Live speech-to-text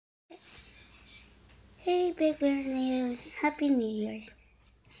Hey, Big Bear Natives, Happy New Year's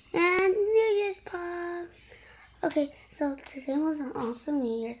and New Year's Pop. Okay, so today was an awesome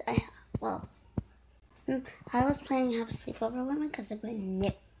New Year's. I was planning to have a sleepover with my cousin, but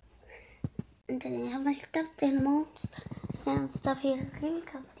no. And today I have my stuffed animals and stuff here, really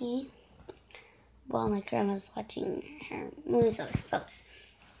comfy. While my grandma's watching her movies on her phone.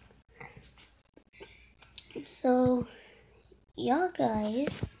 So, y'all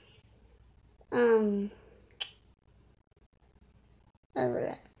guys,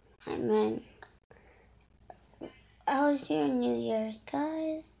 I meant, how was your New Year's,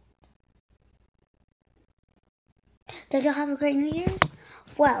 guys? Did y'all have a great New Year's?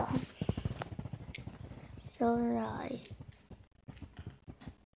 Well, so did I.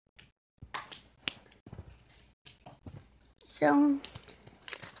 So,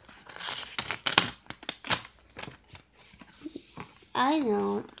 I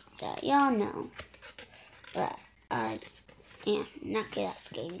know that y'all know that I am not good at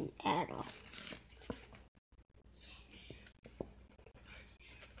skating at all.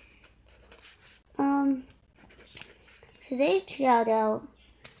 Today's shout out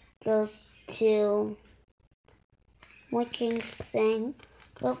goes to Watching Sing.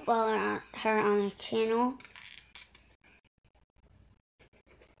 Go follow her on her channel.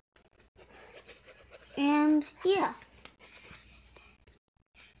 And yeah.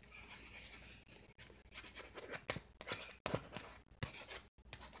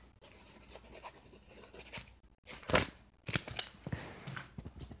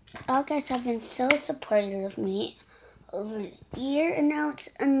 All guys have been so supportive of me over a year, and now it's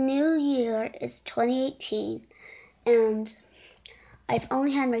a new year. It's 2018, and I've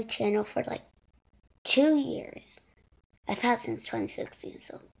only had my channel for like 2 years. I've had since 2016,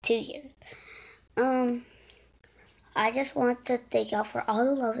 so 2 years. I just want to thank y'all for all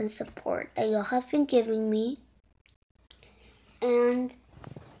the love and support that y'all have been giving me. And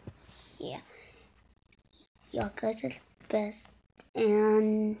yeah, y'all guys are the best.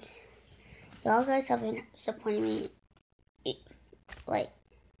 And y'all guys have been supporting me like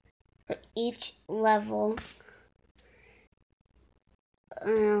for each level.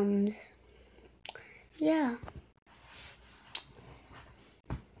 And yeah.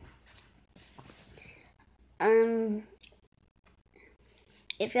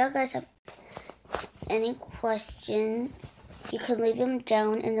 If y'all guys have any questions, you can leave them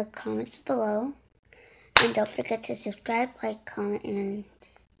down in the comments below. And don't forget to subscribe, like, comment, and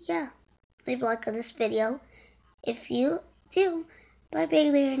yeah, leave a like on this video if you do. Bye,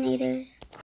 Baby Bear Naders.